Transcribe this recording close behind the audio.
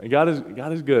God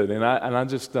is good, and I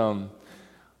just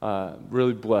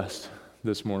really blessed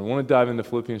this morning. I want to dive into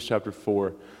Philippians chapter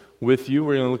 4 with you.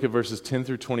 We're going to look at verses 10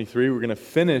 through 23. We're going to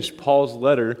finish Paul's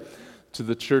letter to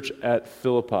the church at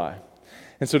Philippi.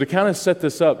 And so to kind of set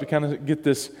this up, to kind of get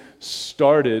this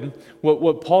started,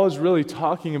 what Paul is really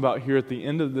talking about here at the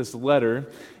end of this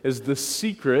letter is the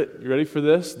secret, you ready for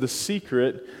this? The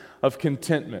secret of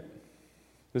contentment.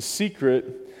 The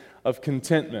secret of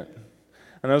contentment.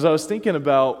 And as I was thinking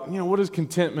about, what does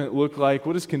contentment look like?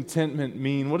 What does contentment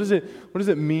mean? What does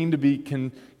it mean to be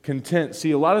content? See,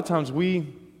 a lot of times we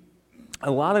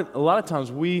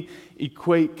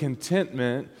equate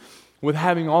contentment with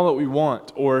having all that we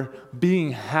want or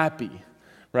being happy,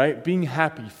 right? Being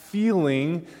happy,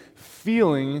 feeling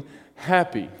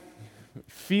happy,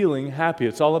 feeling happy.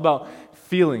 It's all about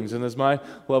feelings. And as my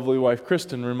lovely wife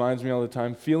Kristen reminds me all the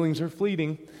time, feelings are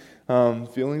fleeting.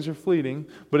 Feelings are fleeting,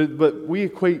 but we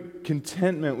equate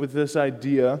contentment with this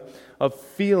idea of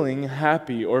feeling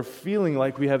happy or feeling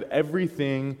like we have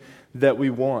everything that we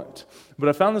want. But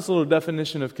I found this little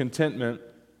definition of contentment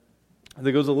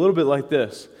that goes a little bit like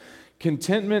this.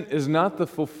 Contentment is not the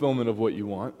fulfillment of what you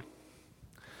want.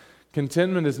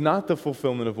 Contentment is not the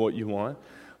fulfillment of what you want,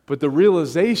 but the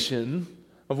realization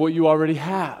of what you already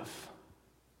have.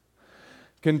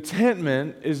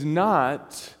 Contentment is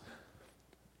not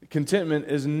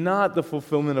the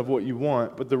fulfillment of what you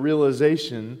want, but the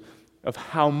realization of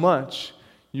how much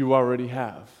you already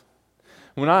have.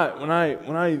 When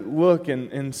I look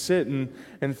and sit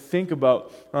and think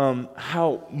about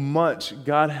how much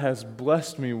God has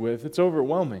blessed me with, it's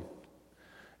overwhelming.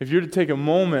 If you're to take a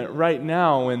moment right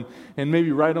now and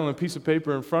maybe write on a piece of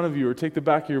paper in front of you or take the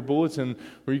back of your bulletin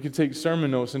where you can take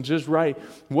sermon notes and just write,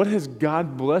 what has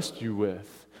God blessed you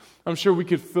with? I'm sure we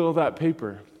could fill that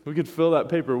paper. We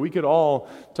could all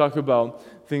talk about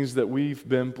things that we've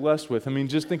been blessed with. I mean,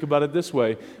 just think about it this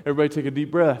way. Everybody take a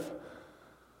deep breath.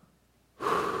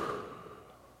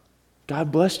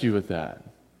 God blessed you with that.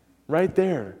 Right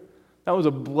there. That was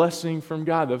a blessing from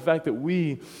God. The fact that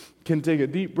we can take a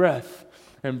deep breath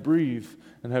and breathe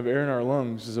and have air in our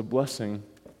lungs is a blessing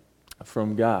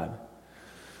from God.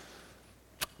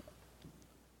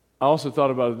 I also thought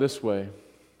about it this way.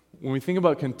 When we think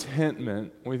about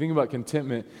contentment, we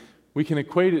can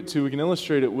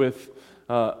illustrate it with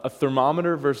a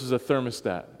thermometer versus a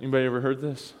thermostat. Anybody ever heard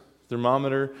this?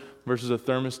 Thermometer versus a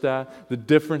thermostat. The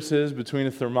differences between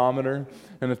a thermometer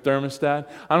and a thermostat.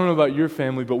 I don't know about your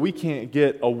family, but we can't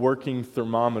get a working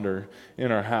thermometer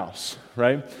in our house,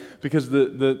 right? Because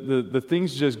the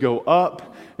things just go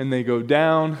up and they go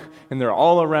down and they're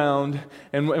all around.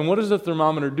 And what does a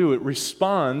thermometer do? It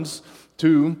responds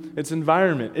to its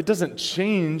environment. It doesn't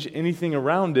change anything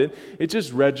around it. It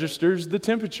just registers the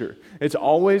temperature. It's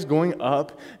always going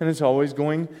up and it's always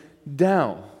going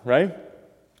down, right?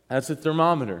 That's a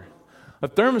thermometer. A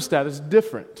thermostat is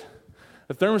different.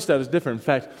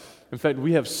 In fact,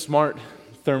 we have smart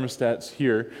thermostats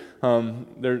here.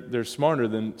 They're smarter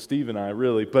than Steve and I,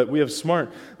 really. But we have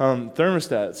smart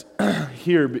thermostats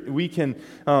here. We can.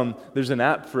 There's an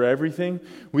app for everything.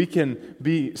 We can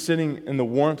be sitting in the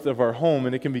warmth of our home,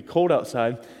 and it can be cold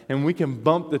outside, and we can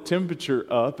bump the temperature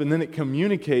up, and then it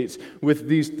communicates with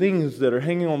these things that are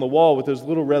hanging on the wall with those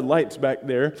little red lights back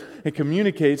there. It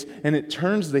communicates, and it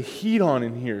turns the heat on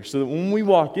in here, so that when we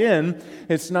walk in,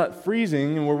 it's not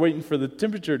freezing, and we're waiting for the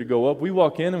temperature to go up. We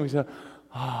walk in, and we say,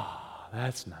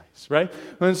 that's nice, right?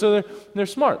 And so they're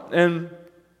smart. And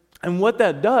what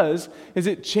that does is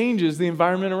it changes the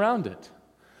environment around it.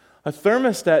 A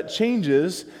thermostat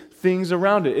changes things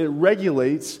around it. It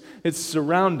regulates its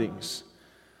surroundings.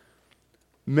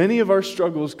 Many of our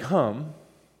struggles come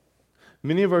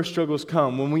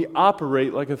when we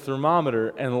operate like a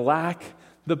thermometer and lack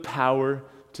the power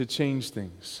to change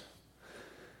things.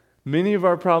 Many of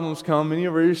our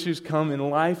issues come in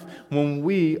life when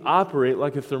we operate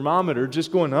like a thermometer,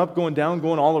 just going up, going down,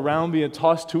 going all around, being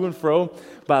tossed to and fro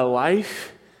by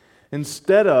life,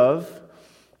 instead of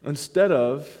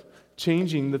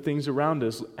changing the things around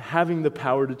us, having the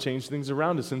power to change things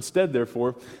around us. Instead,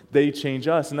 therefore, they change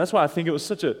us. And that's why I think it was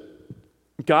such a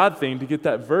God thing to get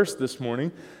that verse this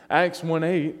morning, Acts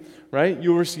 1:8, right?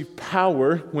 You'll receive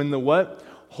power when the what?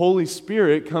 Holy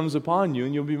Spirit comes upon you,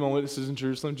 and you'll be my witnesses in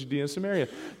Jerusalem, Judea, and Samaria.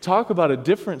 Talk about a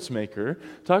difference maker.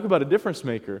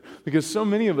 Because so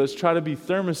many of us try to be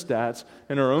thermostats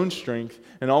in our own strength,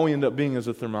 and all we end up being is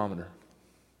a thermometer.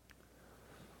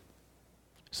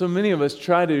 So many of us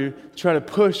try to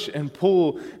push and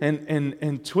pull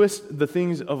and twist the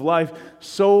things of life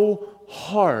so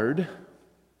hard,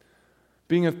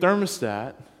 being a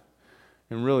thermostat,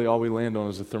 and really all we land on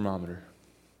is a thermometer,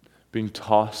 being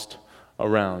tossed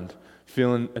around,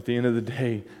 feeling at the end of the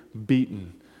day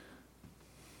beaten.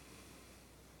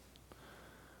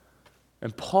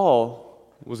 And Paul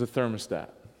was a thermostat.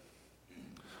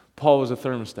 Paul was a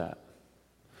thermostat.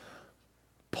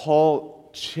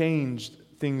 Paul changed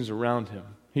things around him.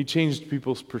 He changed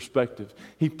people's perspective.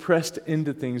 He pressed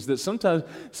into things that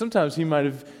sometimes he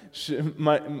should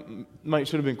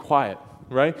have been quiet,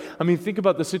 right? I mean, think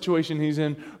about the situation he's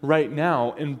in right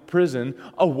now in prison,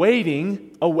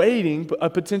 awaiting a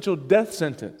potential death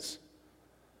sentence.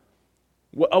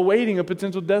 Awaiting a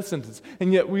potential death sentence.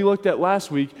 And yet we looked at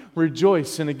last week,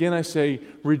 rejoice. And again I say,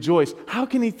 rejoice. How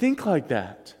can he think like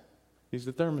that? He's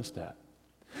the thermostat.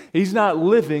 He's not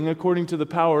living according to the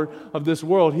power of this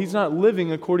world. He's not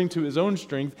living according to his own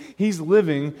strength. He's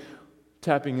living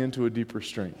tapping into a deeper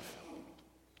strength.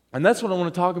 And that's what I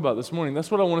want to talk about this morning.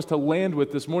 That's what I want us to land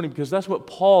with this morning, because that's what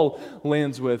Paul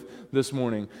lands with this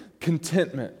morning.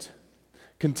 Contentment.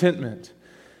 Contentment.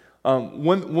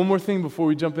 One more thing before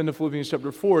we jump into Philippians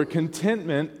chapter 4.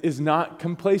 Contentment is not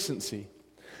complacency.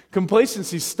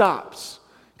 Complacency stops.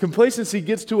 Complacency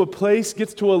gets to a place,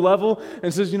 gets to a level,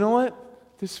 and says, you know what?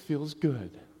 This feels good.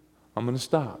 I'm going to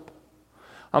stop.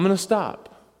 I'm going to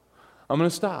stop. I'm going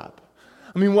to stop.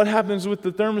 I mean, what happens with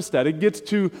the thermostat? It gets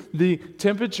to the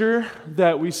temperature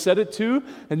that we set it to,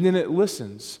 and then it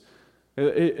listens.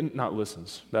 It not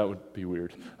listens. That would be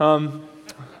weird.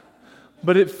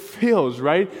 But it feels,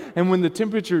 right? And when the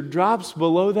temperature drops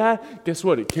below that, guess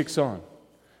what? It kicks on.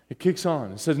 It kicks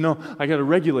on. It says, no, I got to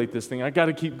regulate this thing. I got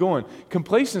to keep going.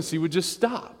 Complacency would just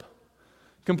stop.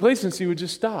 Complacency would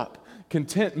just stop.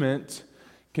 Contentment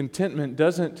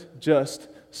doesn't just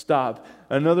stop.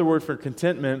 Another word for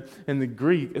contentment in the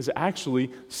Greek is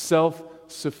actually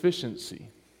self-sufficiency.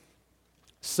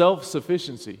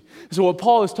 Self-sufficiency. So what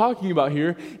Paul is talking about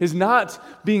here is not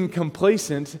being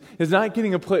complacent, is not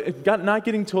getting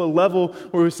to a level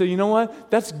where we say, you know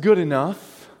what, that's good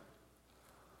enough,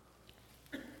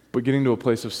 but getting to a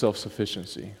place of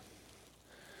self-sufficiency.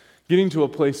 Getting to a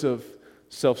place of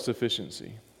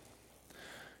self-sufficiency.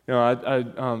 You know,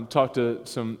 I talked to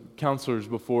some counselors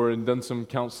before and done some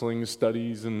counseling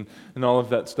studies and all of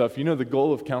that stuff. You know the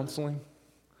goal of counseling?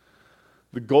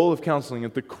 The goal of counseling,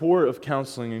 at the core of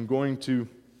counseling and going to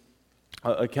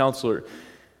a counselor,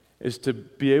 is to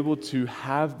be able to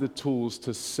have the tools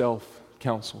to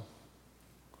self-counsel.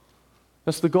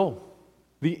 That's the goal.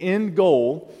 The end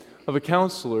goal of a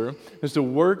counselor is to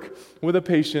work with a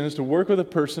patient, is to work with a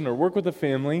person or work with a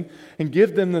family and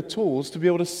give them the tools to be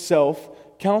able to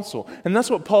self-counsel. And that's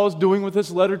what Paul is doing with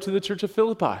this letter to the church of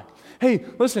Philippi. Hey,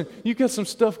 listen, you got some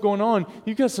stuff going on.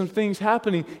 You got some things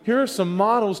happening. Here are some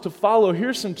models to follow.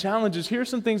 Here's some challenges. Here's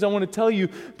some things I want to tell you,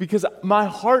 because my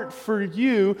heart for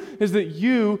you is that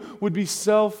you would be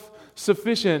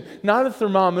self-sufficient. Not a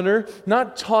thermometer,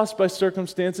 not tossed by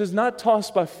circumstances, not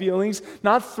tossed by feelings,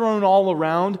 not thrown all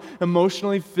around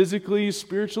emotionally, physically,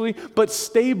 spiritually, but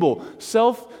stable,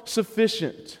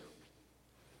 self-sufficient,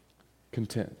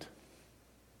 content.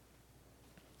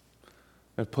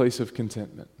 A place of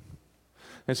contentment.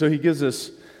 And so he gives us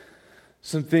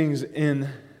some things in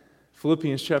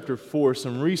Philippians chapter 4,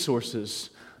 some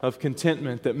resources of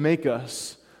contentment that make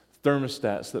us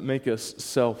thermostats, that make us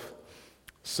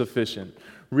self-sufficient.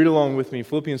 Read along with me,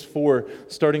 Philippians 4,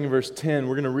 starting in verse 10.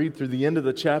 We're going to read through the end of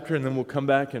the chapter, and then we'll come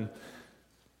back and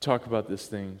talk about this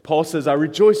thing. Paul says, I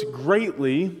rejoice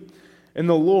greatly in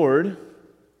the Lord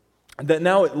that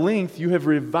now at length you have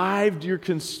revived your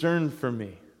concern for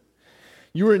me.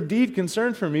 You were indeed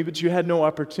concerned for me, but you had no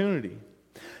opportunity.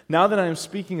 Now that I am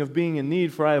speaking of being in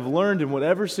need, for I have learned in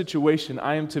whatever situation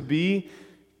I am to be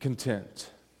content.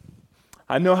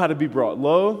 I know how to be brought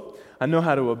low. I know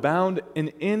how to abound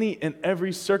in any and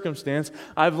every circumstance.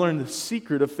 I've learned the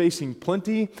secret of facing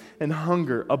plenty and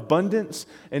hunger, abundance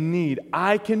and need.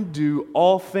 I can do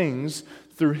all things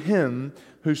through Him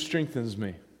who strengthens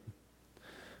me.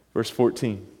 Verse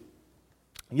 14.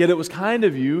 Yet it was kind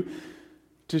of you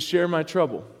to share my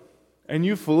trouble. And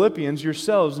you Philippians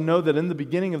yourselves know that in the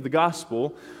beginning of the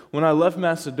gospel, when I left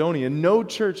Macedonia, no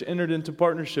church entered into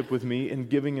partnership with me in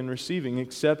giving and receiving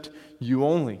except you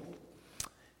only.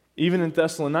 Even in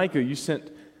Thessalonica, you sent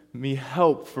me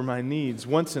help for my needs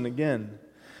once and again.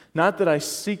 Not that I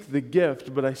seek the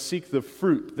gift, but I seek the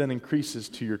fruit that increases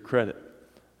to your credit.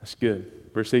 That's good.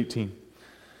 Verse 18.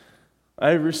 I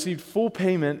have received full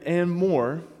payment and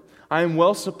more. I am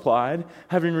well supplied,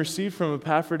 having received from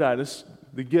Epaphroditus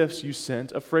the gifts you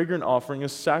sent, a fragrant offering, a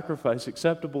sacrifice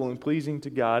acceptable and pleasing to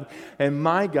God, and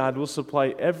my God will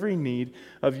supply every need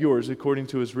of yours according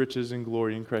to His riches and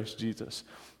glory in Christ Jesus.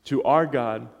 To our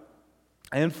God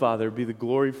and Father be the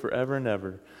glory forever and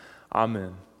ever.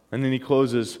 Amen. And then he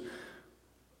closes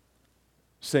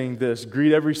saying this,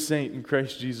 "Greet every saint in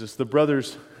Christ Jesus. The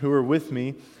brothers who are with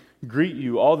me greet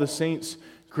you. All the saints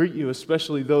greet you,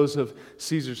 especially those of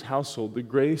Caesar's household. The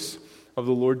grace of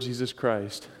the Lord Jesus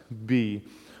Christ be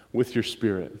with your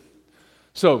spirit."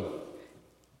 So,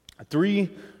 3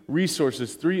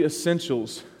 resources, 3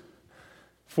 essentials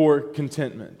for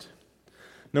contentment.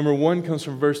 Number 1 comes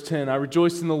from verse 10. "I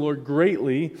rejoice in the Lord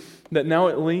greatly that now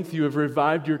at length you have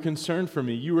revived your concern for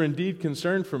me. You were indeed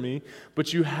concerned for me,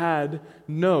 but you had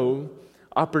no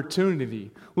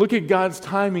opportunity." Look at God's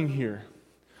timing here.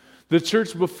 The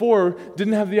church before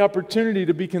didn't have the opportunity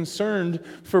to be concerned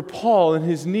for Paul and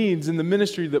his needs in the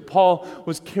ministry that Paul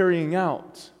was carrying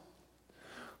out.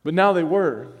 But now they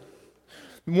were.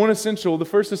 The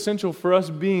first essential for us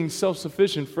being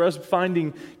self-sufficient, for us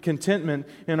finding contentment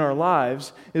in our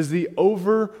lives, is the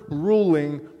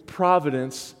overruling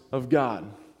providence of God.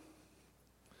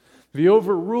 The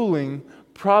overruling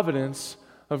providence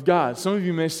of God. Some of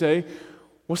you may say,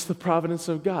 "What's the providence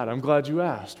of God?" I'm glad you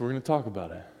asked. We're going to talk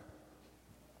about it.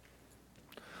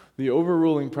 The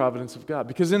overruling providence of God.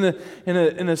 Because in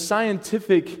a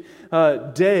scientific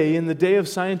day, in the day of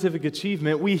scientific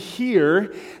achievement, we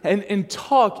hear and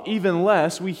talk even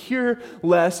less. We hear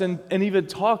less and even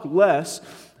talk less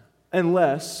and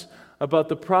less about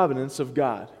the providence of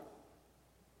God.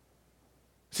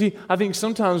 See, I think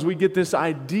sometimes we get this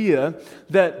idea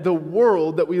that the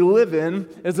world that we live in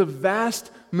is a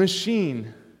vast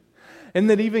machine, and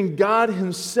that even God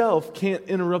Himself can't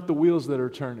interrupt the wheels that are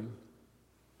turning.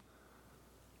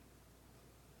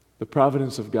 The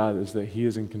providence of God is that He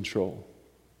is in control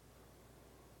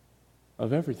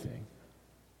of everything.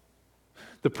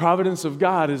 The providence of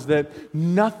God is that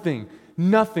nothing,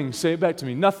 say it back to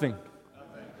me, nothing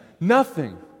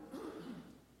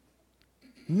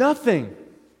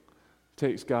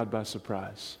takes God by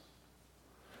surprise.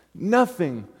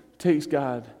 Nothing takes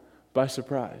God by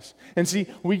surprise. And see,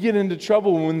 we get into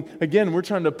trouble when, again, we're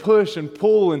trying to push and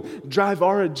pull and drive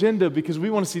our agenda because we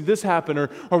want to see this happen, or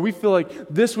we feel like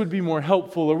this would be more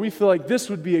helpful, or we feel like this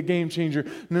would be a game changer.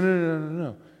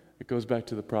 No. It goes back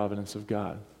to the providence of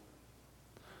God.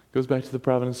 It goes back to the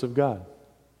providence of God.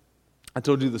 I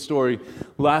told you the story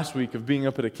last week of being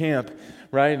up at a camp,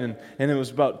 right? And it was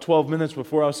about 12 minutes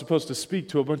before I was supposed to speak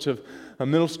to a bunch of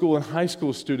middle school and high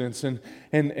school students.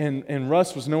 And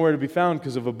Russ was nowhere to be found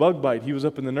because of a bug bite. He was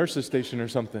up in the nurse's station or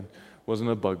something. Wasn't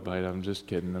a bug bite. I'm just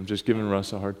kidding. I'm just giving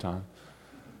Russ a hard time.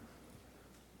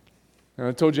 And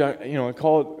I told you, I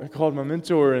called my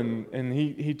mentor, and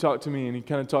he talked to me, and he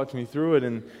kind of talked me through it.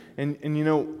 And you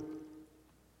know,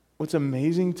 what's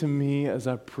amazing to me as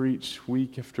I preach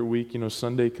week after week,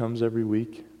 Sunday comes every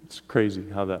week. It's crazy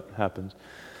how that happens.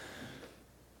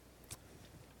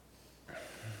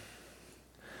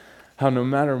 How no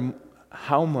matter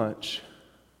how much,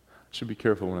 I should be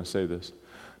careful when I say this,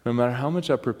 no matter how much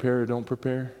I prepare or don't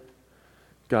prepare,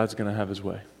 God's going to have His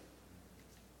way.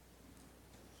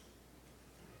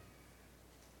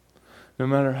 No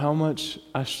matter how much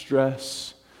I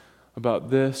stress about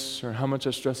this, or how much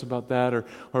I stress about that,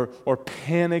 or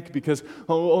panic because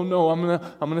oh no, I'm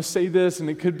gonna say this, and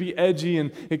it could be edgy, and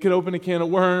it could open a can of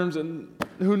worms, and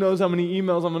who knows how many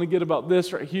emails I'm gonna get about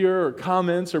this right here, or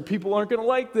comments, or people aren't gonna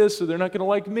like this, so they're not gonna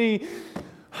like me.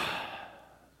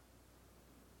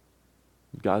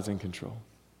 God's in control.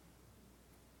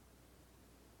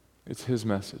 It's His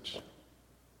message.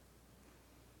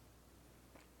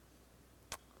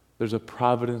 There's a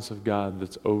providence of God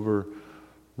that's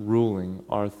overruling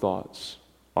our thoughts,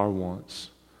 our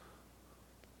wants,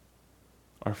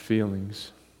 our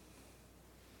feelings,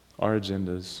 our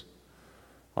agendas,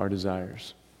 our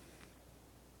desires.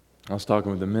 I was talking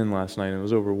with the men last night, and it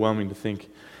was overwhelming to think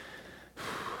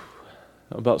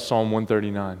about Psalm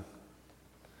 139.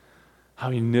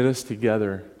 How He knit us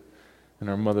together in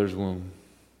our mother's womb.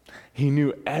 He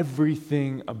knew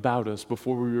everything about us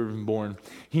before we were even born.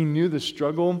 He knew the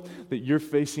struggle that you're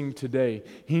facing today.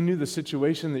 He knew the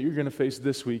situation that you're going to face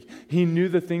this week. He knew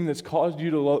the thing that's caused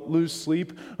you to lose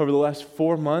sleep over the last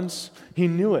 4 months. He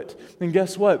knew it. And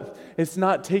guess what? It's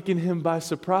not taking Him by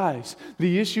surprise.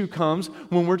 The issue comes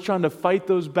when we're trying to fight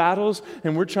those battles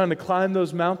and we're trying to climb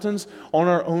those mountains on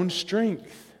our own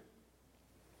strength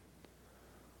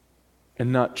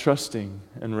and not trusting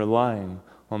and relying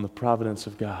on the providence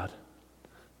of God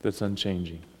that's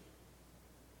unchanging.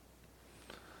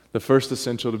 The first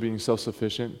essential to being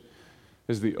self-sufficient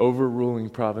is the overruling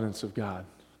providence of God.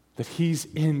 That He's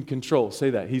in control. Say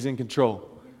that. He's in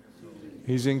control.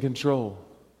 He's in control.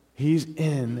 He's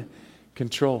in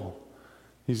control.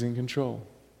 He's in control.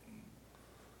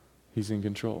 He's in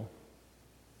control.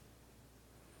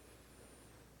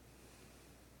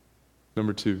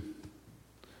 Number 2.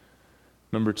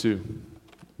 Number 2,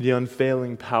 the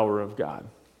unfailing power of God.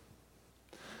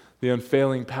 The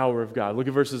unfailing power of God. Look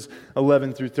at verses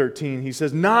 11 through 13. He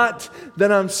says, "Not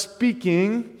that I'm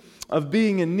speaking of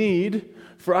being in need,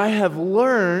 for I have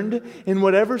learned in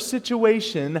whatever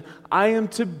situation I am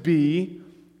to be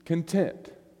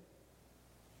content."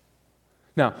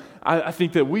 Now, I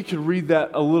think that we could read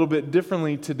that a little bit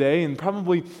differently today, and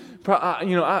probably,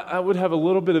 I would have a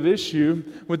little bit of issue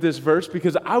with this verse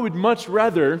because I would much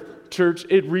rather, church,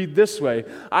 it read this way: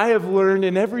 I have learned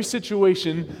in every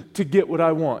situation to get what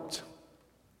I want.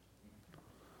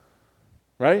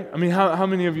 Right? I mean, how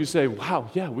many of you say, wow,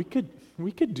 yeah, we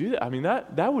could do that. I mean,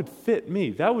 that would fit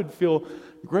me. That would feel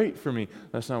great for me.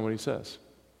 That's not what he says.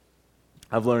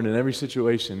 I've learned in every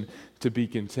situation to be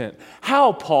content.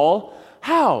 How, Paul?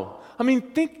 How? I mean,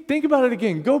 think about it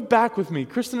again. Go back with me.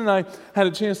 Kristen and I had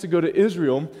a chance to go to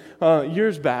Israel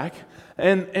years back,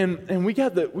 and we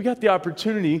got the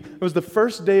opportunity. It was the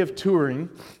first day of touring,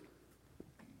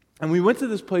 and we went to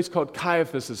this place called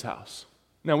Caiaphas' house.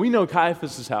 Now, we know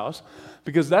Caiaphas' house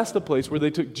because that's the place where they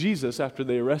took Jesus after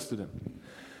they arrested him,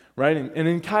 right? And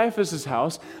in Caiaphas'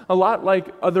 house, a lot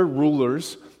like other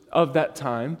rulers of that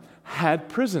time, had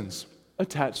prisons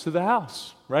attached to the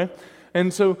house, right?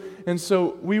 And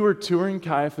so we were touring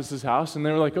Caiaphas' house, and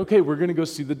they were like, okay, we're going to go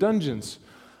see the dungeons.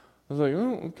 I was like,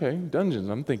 oh, okay, dungeons.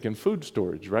 I'm thinking food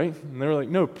storage, right? And they were like,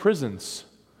 no, prisons.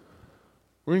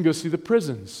 We're going to go see the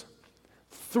prisons.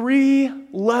 3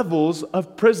 levels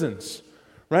of prisons,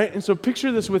 right? And so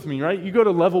picture this with me, right? You go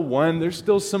to level 1, there's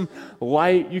still some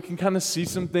light, you can kind of see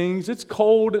some things. It's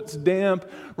cold, it's damp,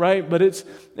 right? But it's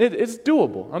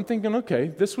doable. I'm thinking, okay,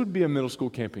 this would be a middle school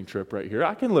camping trip right here.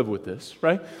 I can live with this,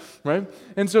 right?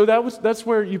 And so that's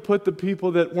where you put the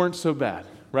people that weren't so bad,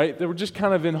 right? They were just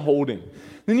kind of in holding.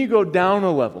 Then you go down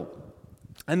a level,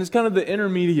 and it's kind of the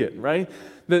intermediate, right?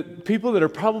 The people that are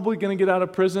probably going to get out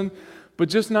of prison, but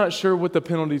just not sure what the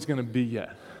penalty is going to be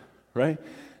yet, right?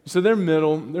 So they're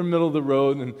middle of the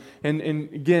road, and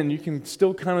again, you can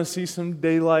still kind of see some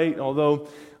daylight, although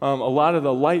a lot of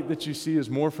the light that you see is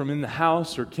more from in the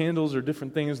house or candles or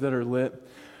different things that are lit,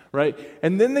 right?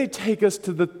 And then they take us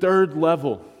to the 3rd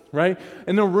level, right?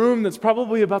 In a room that's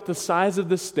probably about the size of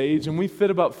this stage, and we fit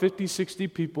about 50, 60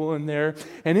 people in there,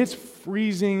 and it's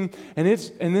freezing, and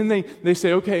then they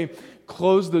say, okay,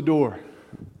 close the door.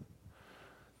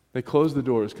 They close the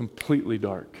door. It's completely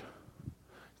dark.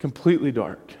 Completely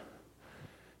dark.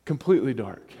 Completely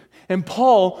dark. And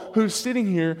Paul, who's sitting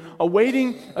here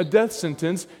awaiting a death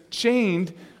sentence,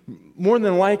 chained more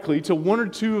than likely to 1 or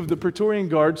 2 of the Praetorian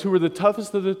guards who were the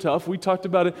toughest of the tough. We talked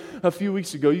about it a few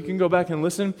weeks ago. You can go back and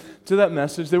listen to that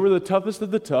message. They were the toughest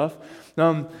of the tough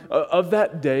of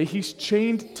that day. He's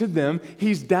chained to them.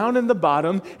 He's down in the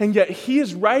bottom, and yet he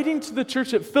is writing to the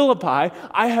church at Philippi,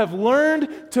 I have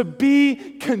learned to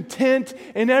be content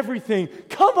in everything.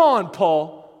 Come on,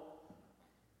 Paul.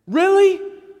 Really?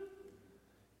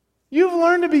 You've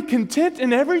learned to be content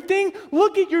in everything?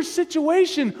 Look at your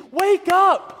situation. Wake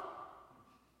up.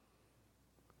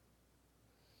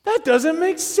 That doesn't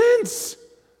make sense.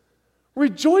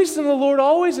 Rejoice in the Lord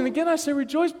always. And again, I say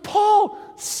rejoice. Paul,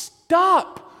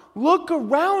 stop. Look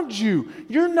around you.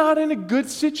 You're not in a good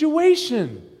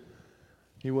situation.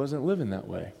 He wasn't living that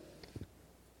way.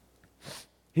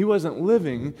 He wasn't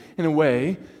living in a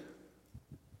way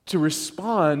to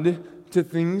respond to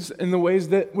things in the ways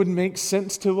that would make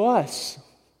sense to us,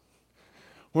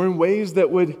 or in ways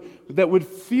that would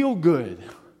feel good.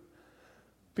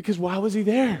 Because why was he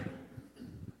there?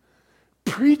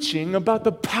 Preaching about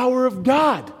the power of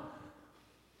God.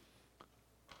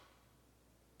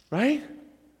 Right?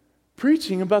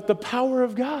 Preaching about the power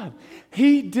of God.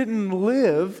 He didn't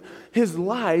live his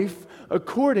life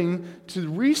according to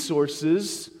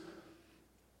resources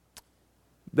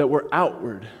that were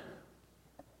outward.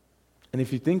 And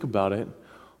if you think about it,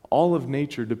 all of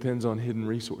nature depends on hidden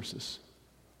resources.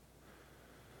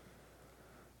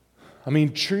 I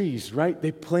mean, trees, right?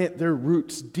 They plant their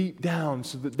roots deep down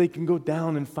so that they can go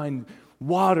down and find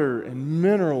water and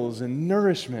minerals and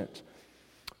nourishment.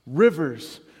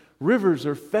 Rivers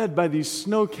are fed by these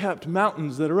snow-capped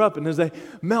mountains that are up, and as they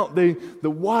melt, the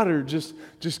water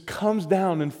just comes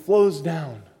down and flows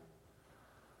down.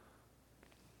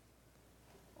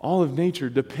 All of nature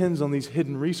depends on these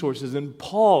hidden resources, and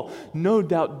Paul no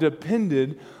doubt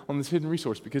depended on this hidden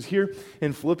resource, because here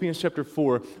in Philippians chapter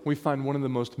 4, we find one of the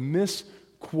most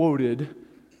misquoted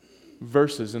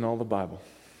verses in all the Bible.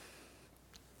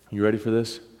 You ready for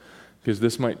this? Because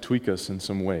this might tweak us in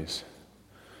some ways.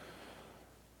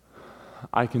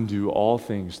 I can do all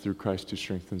things through Christ who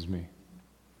strengthens me.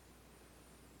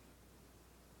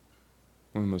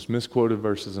 One of the most misquoted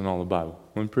verses in all the Bible.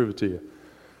 Let me prove it to you.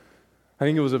 I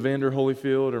think it was Evander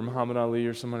Holyfield or Muhammad Ali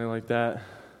or somebody like that,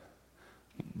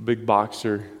 big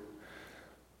boxer,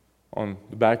 on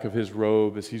the back of his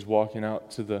robe as he's walking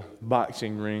out to the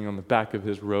boxing ring, on the back of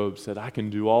his robe said, "I can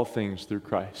do all things through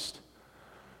Christ."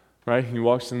 Right? He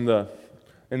walks in the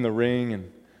ring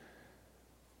and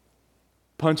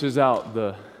punches out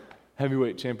the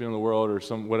heavyweight champion of the world or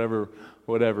some whatever,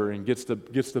 and gets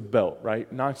the belt,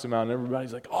 right? Knocks him out, and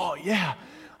everybody's like, "Oh yeah,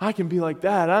 I can be like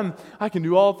that. I can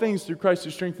do all things through Christ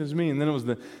who strengthens me." And then it was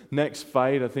the next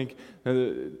fight. I think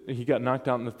he got knocked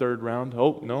out in the third round.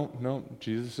 Oh, no,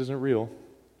 Jesus isn't real.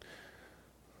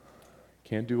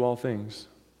 Can't do all things.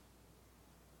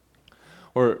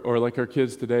 Or like our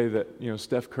kids today that,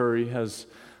 Steph Curry has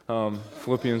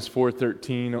Philippians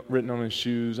 4:13 written on his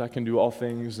shoes. I can do all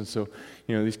things. And so,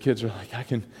 these kids are like, I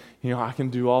can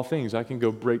do all things. I can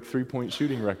go break 3-point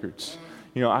shooting records.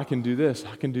 I can do this,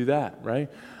 I can do that, right?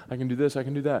 I can do this, I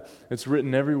can do that. It's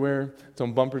written everywhere. It's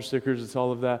on bumper stickers, it's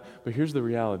all of that. But here's the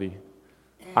reality.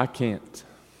 I can't.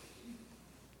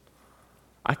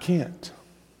 I can't.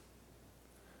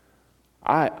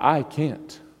 I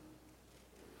can't.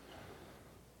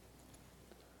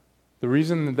 The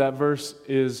reason that verse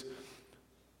is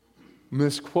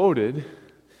misquoted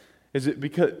is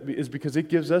because it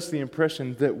gives us the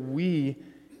impression that we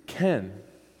can.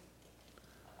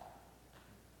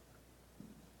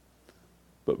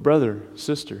 But brother,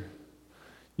 sister,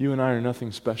 you and I are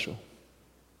nothing special.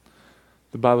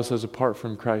 The Bible says apart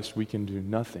from Christ we can do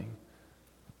nothing.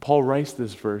 Paul writes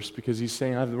this verse because he's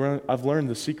saying, I've learned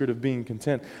the secret of being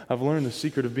content. I've learned the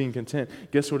secret of being content.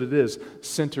 Guess what it is?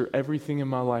 Center everything in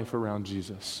my life around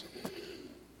Jesus.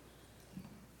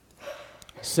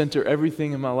 Center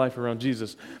everything in my life around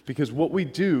Jesus. Because what we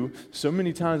do so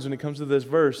many times when it comes to this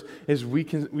verse is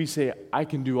we say, I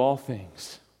can do all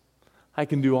things. I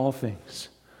can do all things.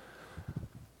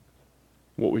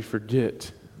 What we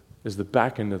forget is the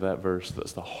back end of that verse.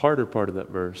 That's the harder part of that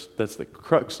verse. That's the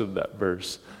crux of that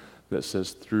verse that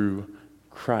says, through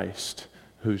Christ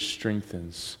who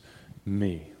strengthens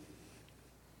me.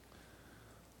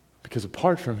 Because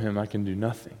apart from him, I can do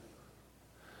nothing.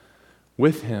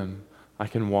 With him, I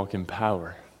can walk in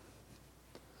power.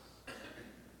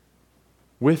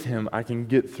 With him, I can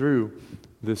get through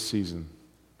this season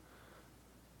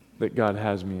that God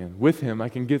has me in. With him, I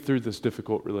can get through this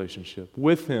difficult relationship.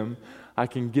 With him, I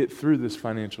can get through this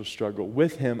financial struggle.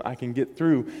 With him, I can get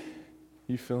through,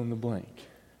 you fill in the blank.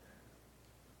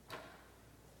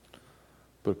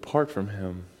 But apart from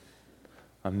him,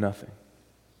 I'm nothing.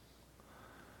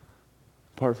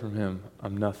 Apart from him,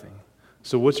 I'm nothing.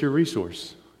 So what's your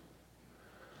resource?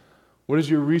 What is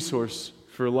your resource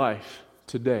for life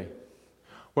today?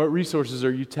 What resources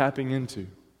are you tapping into?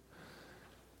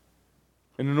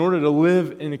 And in order to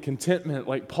live in a contentment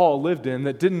like Paul lived in,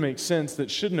 that didn't make sense,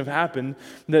 that shouldn't have happened,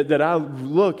 that I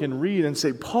look and read and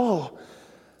say, Paul,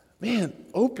 man,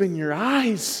 open your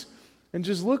eyes and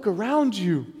just look around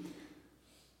you.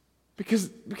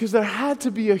 Because there had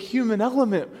to be a human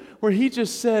element where he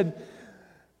just said,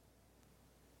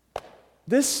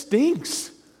 this stinks.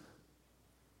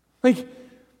 Like,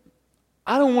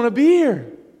 I don't want to be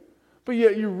here. But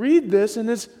yet you read this and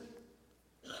it's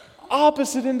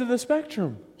opposite end of the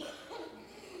spectrum,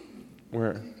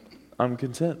 where I'm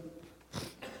content.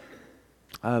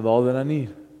 I have all that I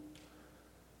need.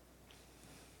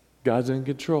 God's in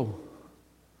control.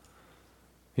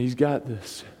 He's got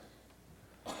this.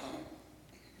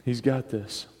 He's got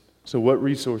this. So what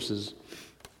resources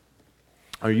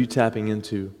are you tapping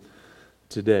into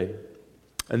today?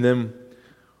 And then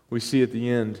we see at the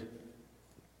end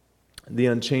the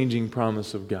unchanging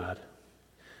promise of God.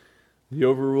 The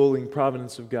overruling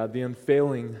providence of God, the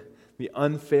unfailing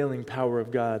power of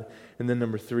God, and then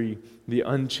number 3, the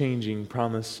unchanging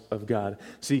promise of God.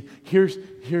 See, here's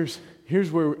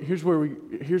where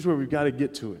we've got to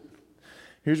get to it.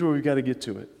 Here's where we've got to get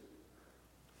to it.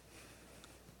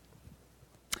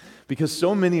 Because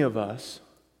so many of us,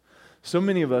 when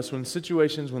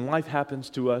life happens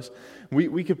to us,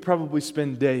 we could probably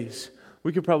spend days.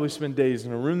 We could probably spend days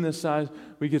in a room this size.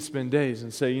 We could spend days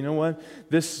and say, you know what?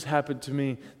 This has happened to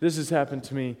me. This has happened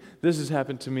to me. This has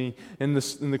happened to me. And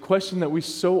the question that we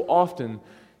so often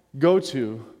go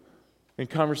to in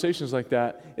conversations like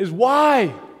that is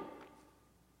why?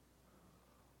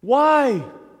 Why?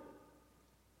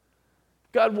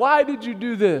 God, why did you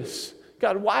do this?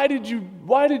 God, why did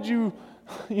you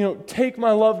take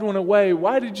my loved one away?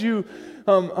 Why did you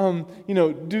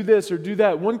do this or do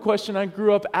that? One question I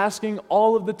grew up asking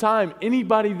all of the time,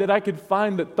 anybody that I could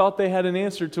find that thought they had an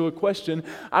answer to a question,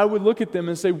 I would look at them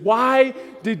and say, why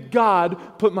did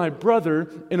God put my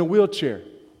brother in a wheelchair?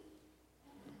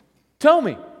 Tell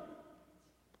me.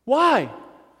 Why?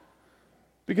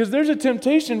 Because there's a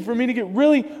temptation for me to get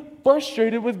really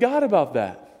frustrated with God about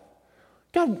that.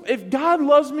 God, if God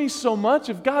loves me so much,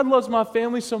 if God loves my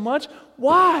family so much,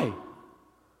 why?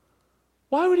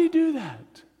 Why would He do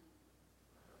that?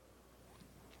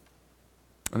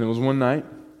 And it was one night,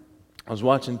 I was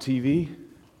watching TV,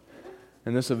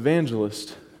 and this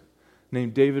evangelist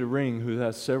named David Ring, who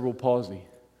has cerebral palsy,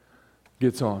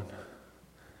 gets on.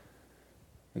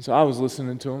 And so I was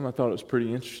listening to him. I thought it was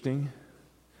pretty interesting.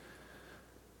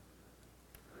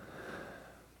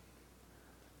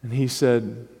 And he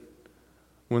said,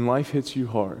 when life hits you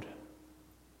hard,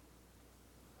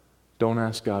 don't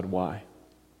ask God why.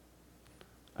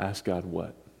 Ask God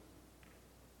what.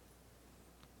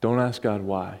 Don't ask God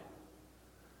why.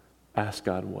 Ask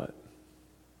God what.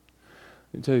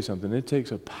 Let me tell you something. It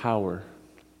takes a power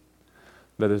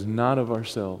that is not of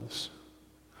ourselves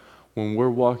when we're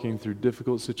walking through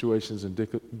difficult situations and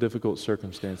difficult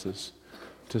circumstances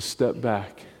to step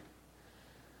back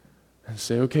and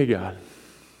say, okay, God,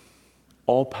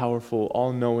 all-powerful,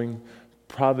 all-knowing,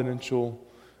 providential,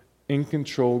 in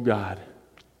control God,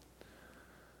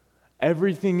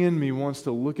 everything in me wants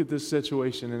to look at this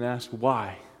situation and ask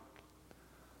why.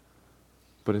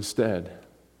 But instead,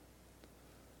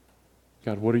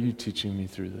 God, what are you teaching me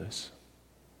through this?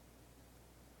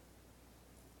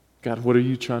 God, what are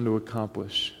you trying to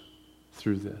accomplish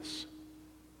through this?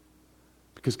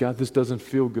 Because God, this doesn't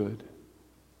feel good.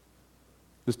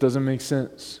 This doesn't make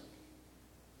sense.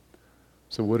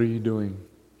 So what are you doing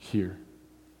here?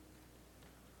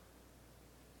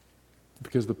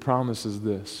 Because the promise is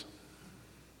this.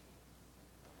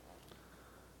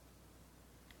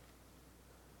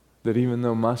 That even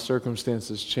though my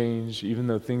circumstances change, even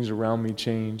though things around me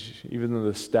change, even though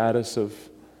the status of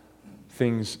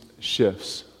things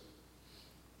shifts,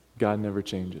 God never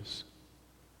changes.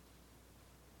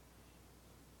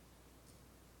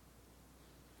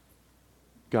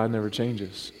 God never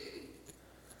changes.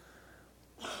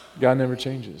 God never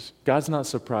changes. God's not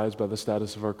surprised by the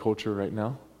status of our culture right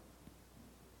now.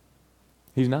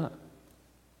 He's not.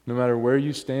 No matter where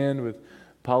you stand with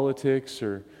politics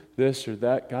or this or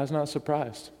that, God's not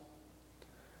surprised.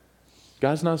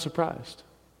 God's not surprised.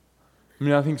 I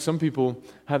mean, I think some people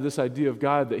have this idea of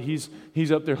God that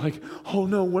He's up there like, oh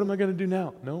no, what am I going to do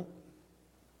now? No.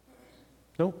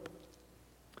 Nope.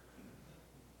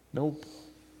 Nope.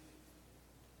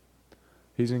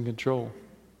 He's in control.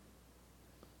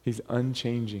 He's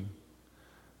unchanging.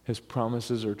 His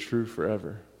promises are true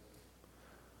forever.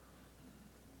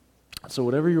 So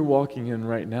whatever you're walking in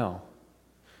right now,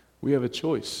 we have a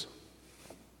choice.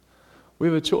 We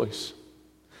have a choice.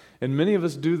 And many of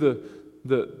us do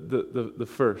the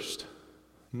first.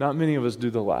 Not many of us do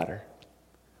the latter.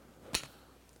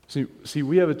 See,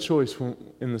 we have a choice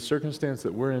in the circumstance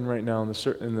that we're in right now,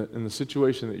 in the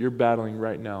situation that you're battling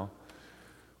right now.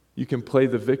 You can play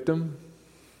the victim.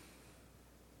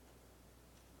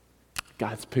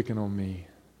 God's picking on me.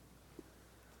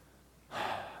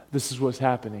 This is what's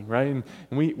happening, right? And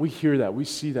we hear that. We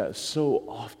see that so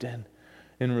often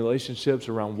in relationships,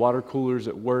 around water coolers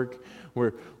at work,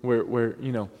 where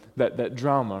you know, that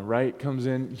drama, right, comes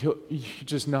in. You're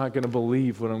just not going to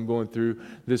believe what I'm going through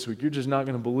this week. You're just not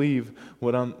going to believe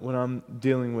what I'm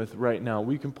dealing with right now.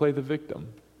 We can play the victim.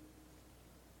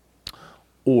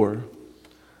 Or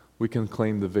we can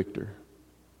claim the victor.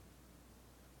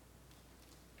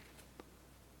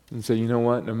 And say, you know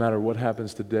what, no matter what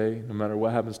happens today, no matter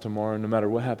what happens tomorrow, no matter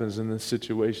what happens in this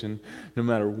situation, no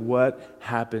matter what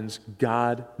happens,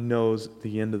 God knows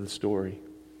the end of the story.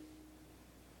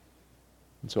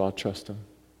 And so I'll trust Him.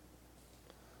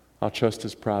 I'll trust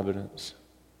His providence.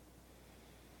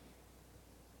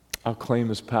 I'll claim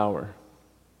His power.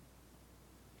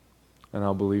 And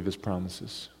I'll believe His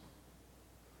promises.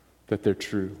 That they're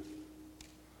true.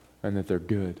 And that they're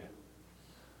good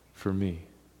for me.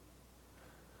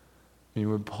 I mean,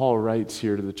 when Paul writes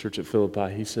here to the church at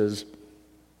Philippi, he says,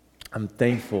 I'm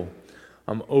thankful,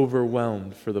 I'm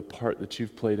overwhelmed for the part that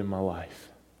you've played in my life,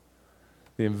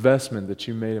 the investment that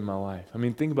you made in my life. I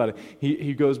mean, think about it.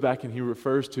 He goes back and he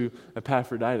refers to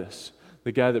Epaphroditus,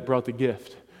 the guy that brought the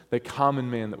gift, that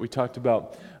common man that we talked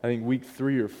about, I think, week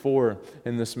 3 or 4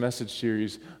 in this message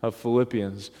series of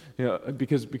Philippians. You know,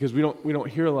 because we don't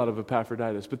hear a lot of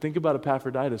Epaphroditus, but think about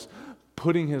Epaphroditus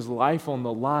putting his life on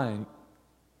the line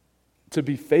to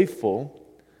be faithful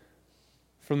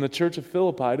from the church of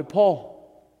Philippi to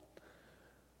Paul.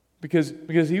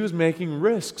 Because he was making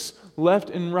risks left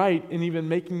and right and even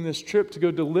making this trip to go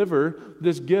deliver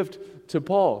this gift to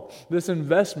Paul, this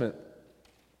investment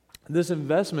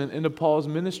into Paul's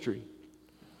ministry.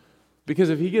 Because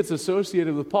if he gets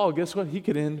associated with Paul, guess what? He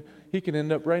could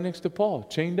end up right next to Paul,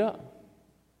 chained up.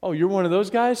 Oh, you're one of those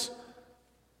guys?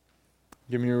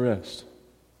 Give me your wrist.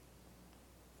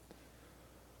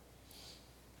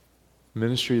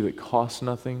 Ministry that costs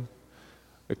nothing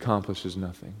accomplishes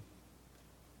nothing.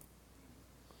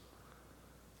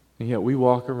 And yet we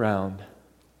walk around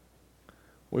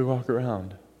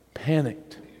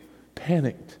panicked.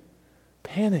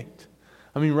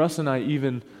 I mean, Russ and I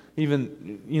even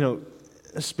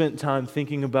spent time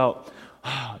thinking about,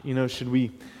 should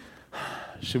we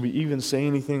even say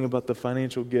anything about the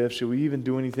financial gift? Should we even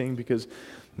do anything? Because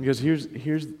here's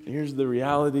the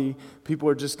reality. People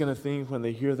are just going to think when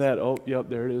they hear that, oh, yep,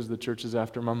 there it is. The church is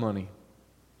after my money.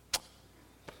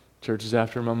 Church is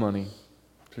after my money.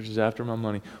 Church is after my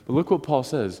money. But look what Paul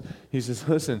says. He says,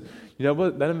 listen, you know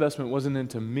what? That investment wasn't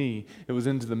into me. It was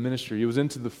into the ministry. It was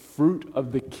into the fruit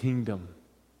of the kingdom.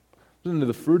 It was into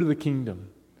the fruit of the kingdom.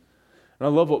 And I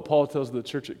love what Paul tells the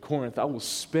church at Corinth. I will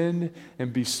spend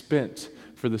and be spent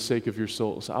for the sake of your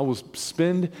souls. I will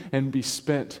spend and be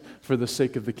spent for the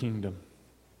sake of the kingdom.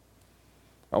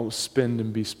 I will spend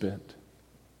and be spent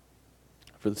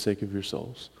for the sake of your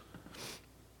souls.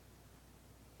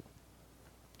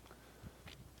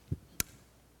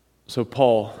 So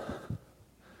Paul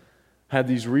had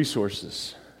these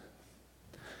resources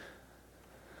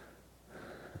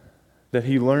that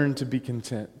he learned to be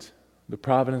content. The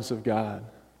providence of God,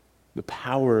 the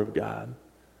power of God,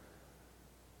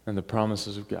 and the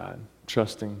promises of God.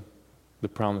 Trusting the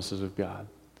promises of God.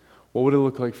 What would it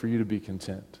look like for you to be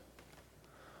content?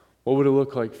 What would it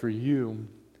look like for you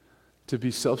to be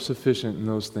self-sufficient in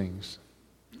those things?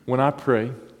 When I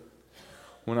pray,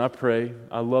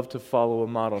 I love to follow a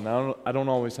model. Now, I don't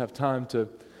always have time to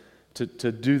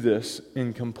do this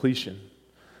in completion.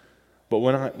 But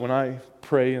when I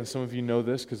pray, and some of you know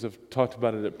this because I've talked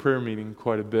about it at prayer meeting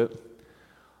quite a bit,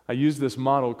 I use this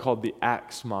model called the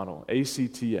ACTS model,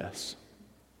 A-C-T-S.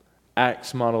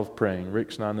 ACTS model of praying.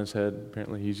 Rick's nodding his head.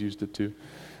 Apparently he's used it too.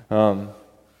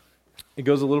 It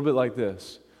goes a little bit like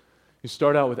this. You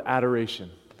start out with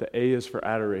adoration. The A is for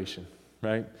adoration,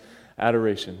 right?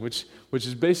 Adoration, which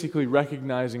is basically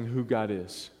recognizing who God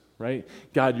is, right?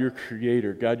 God, you're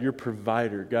creator. God, you're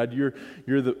provider. God, you're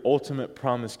the ultimate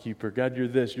promise keeper. God, you're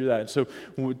this, you're that. And so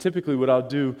typically what I'll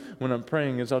do when I'm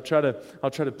praying is I'll try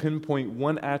to pinpoint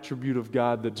one attribute of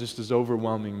God that just is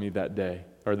overwhelming me that day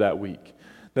or that week,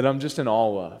 that I'm just in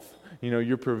awe of.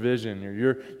 Your provision or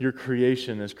your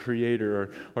creation as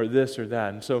creator or this or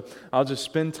that. And so I'll just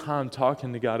spend time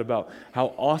talking to God about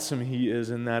how awesome he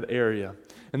is in that area.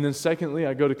 And then secondly,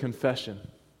 I go to confession.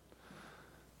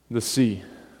 The C,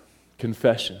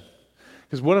 confession.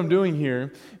 Because what I'm doing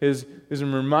here is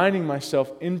I'm reminding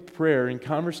myself in prayer, in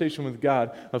conversation with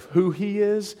God, of who he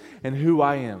is and who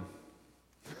I am.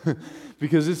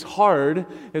 Because it's hard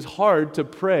to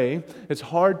pray, it's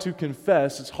hard to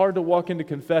confess, it's hard to walk into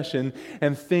confession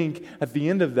and think at the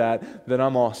end of that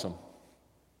I'm awesome.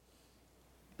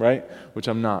 Right? Which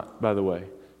I'm not, by the way.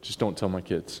 Just don't tell my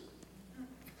kids.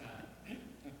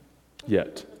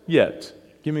 Yet.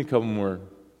 Give me a couple more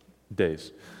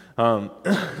days. So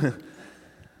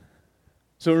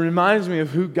it reminds me of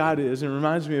who God is, and it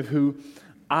reminds me of who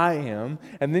I am.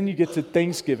 And then you get to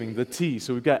Thanksgiving, the T.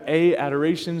 So we've got A,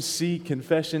 adoration, C,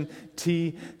 confession,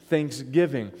 T,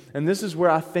 thanksgiving. And this is where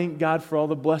I thank God for all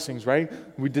the blessings, right?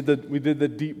 We did the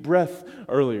deep breath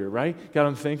earlier, right? God,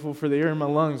 I'm thankful for the air in my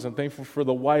lungs. I'm thankful for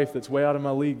the wife that's way out of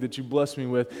my league that you blessed me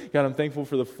with. God, I'm thankful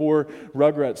for the 4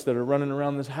 rugrats that are running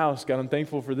around this house. God, I'm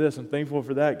thankful for this. I'm thankful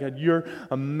for that. God, you're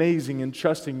amazing in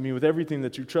trusting me with everything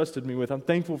that you trusted me with. I'm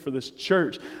thankful for this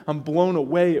church. I'm blown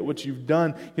away at what you've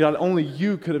done. God, only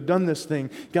you could have done this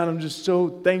thing. God, I'm just so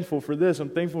thankful for this. I'm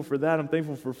thankful for that. I'm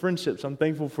thankful for friendships. I'm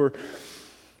thankful for...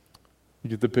 You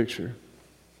get the picture.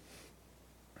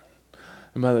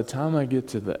 And by the time I get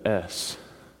to the S,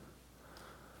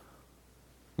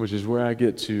 which is where I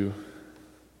get to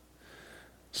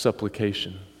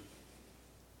supplication,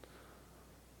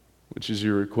 which is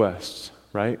your requests,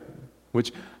 right?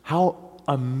 Which, how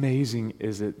amazing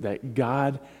is it that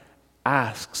God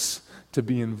asks to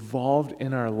be involved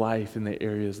in our life in the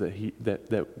areas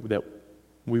that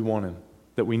we want him,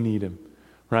 that we need him.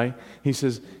 Right? He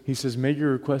says, make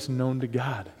your request known to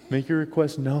God. Make your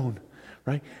request known.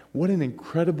 Right? What an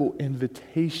incredible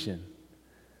invitation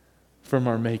from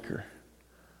our Maker.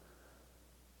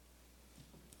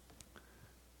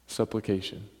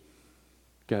 Supplication.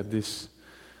 God,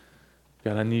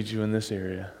 I need you in this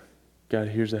area. God,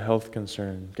 here's a health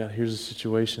concern. God, here's a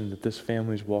situation that this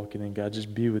family's walking in. God,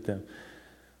 just be with them.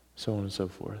 So on and so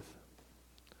forth.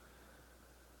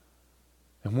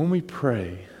 And when we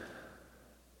pray,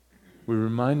 We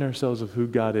remind ourselves of who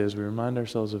God is. We remind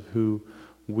ourselves of who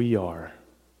we are.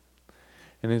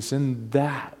 And it's in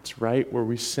that, right, where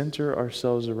we center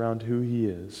ourselves around who He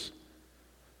is,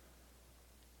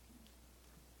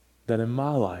 that in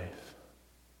my life,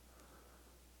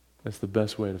 that's the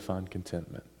best way to find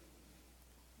contentment.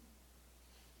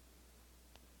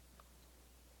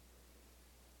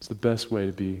 It's the best way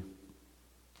to be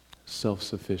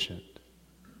self-sufficient.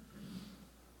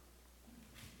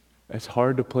 It's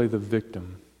hard to play the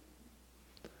victim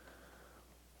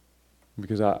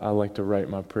because I like to write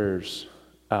my prayers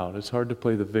out. It's hard to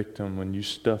play the victim when you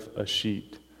stuff a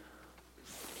sheet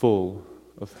full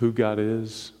of who God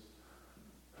is,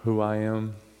 who I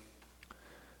am,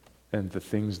 and the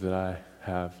things that I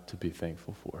have to be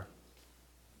thankful for.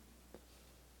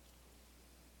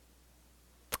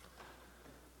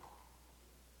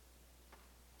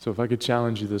 So if I could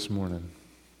challenge you this morning,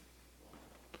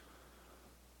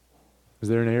 is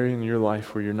there an area in your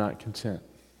life where you're not content?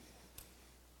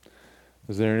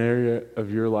 Is there an area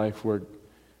of your life where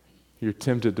you're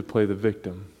tempted to play the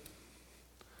victim?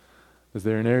 Is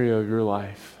there an area of your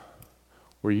life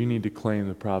where you need to claim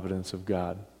the providence of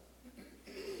God?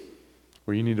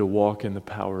 Where you need to walk in the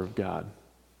power of God?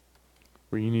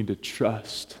 Where you need to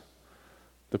trust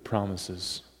the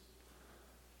promises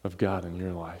of God in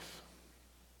your life?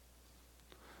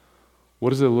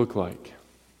 What does it look like?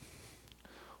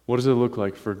 What does it look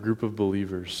like for a group of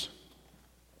believers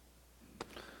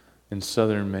in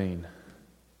southern Maine?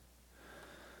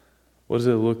 What does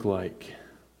it look like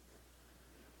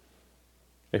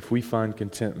if we find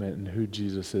contentment in who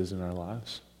Jesus is in our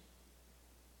lives?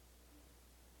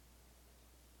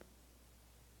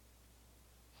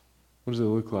 What does it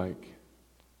look like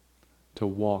to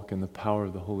walk in the power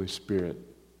of the Holy Spirit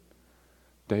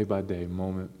day by day,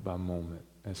 moment by moment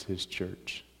as His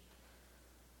church?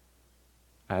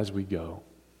 As we go,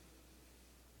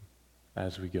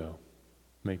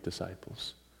 make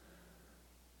disciples.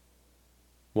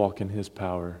 Walk in His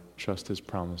power, trust His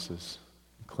promises,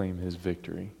 claim His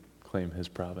victory, claim His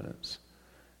providence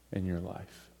in your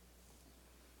life.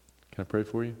 Can I pray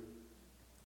for you?